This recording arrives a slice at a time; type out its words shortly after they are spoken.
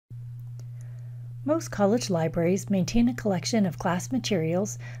Most college libraries maintain a collection of class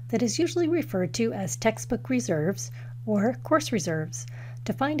materials that is usually referred to as textbook reserves or course reserves.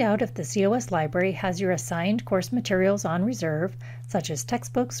 To find out if the COS library has your assigned course materials on reserve, such as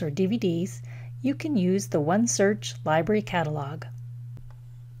textbooks or DVDs, you can use the OneSearch library catalog.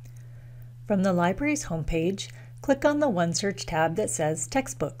 From the library's homepage, click on the OneSearch tab that says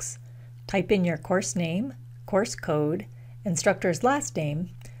Textbooks. Type in your course name, course code, instructor's last name,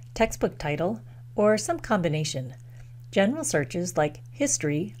 textbook title, or some combination. General searches like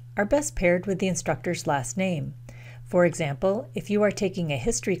history are best paired with the instructor's last name. For example, if you are taking a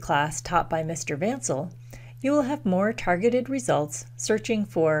history class taught by Mr. Vansel, you will have more targeted results searching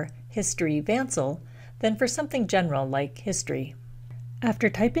for History Vansel than for something general like history. After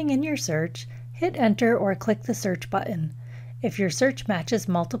typing in your search, hit enter or click the search button. If your search matches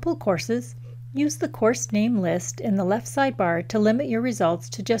multiple courses, use the course name list in the left sidebar to limit your results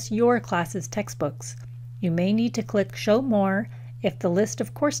to just your class's textbooks. You may need to click Show More if the list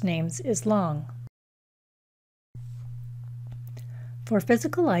of course names is long. For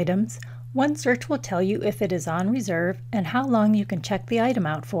physical items, OneSearch will tell you if it is on reserve and how long you can check the item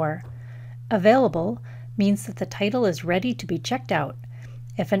out for. Available means that the title is ready to be checked out.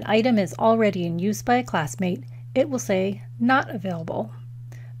 If an item is already in use by a classmate, it will say Not Available.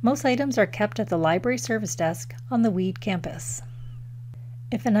 Most items are kept at the library service desk on the Weed campus.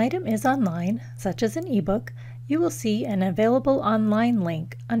 If an item is online, such as an ebook, you will see an Available Online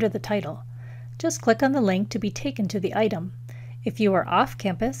link under the title. Just click on the link to be taken to the item. If you are off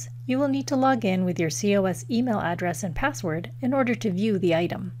campus, you will need to log in with your COS email address and password in order to view the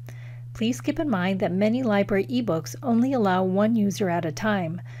item. Please keep in mind that many library ebooks only allow one user at a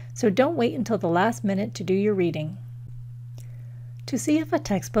time, so don't wait until the last minute to do your reading. To see if a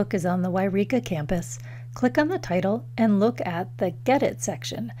textbook is on the Yreka campus, click on the title and look at the Get It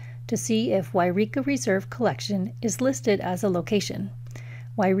section to see if Yreka Reserve Collection is listed as a location.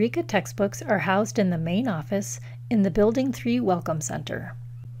 Yreka textbooks are housed in the main office in the Building 3 Welcome Center.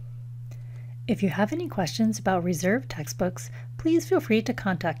 If you have any questions about reserved textbooks, please feel free to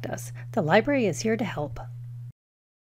contact us. The library is here to help.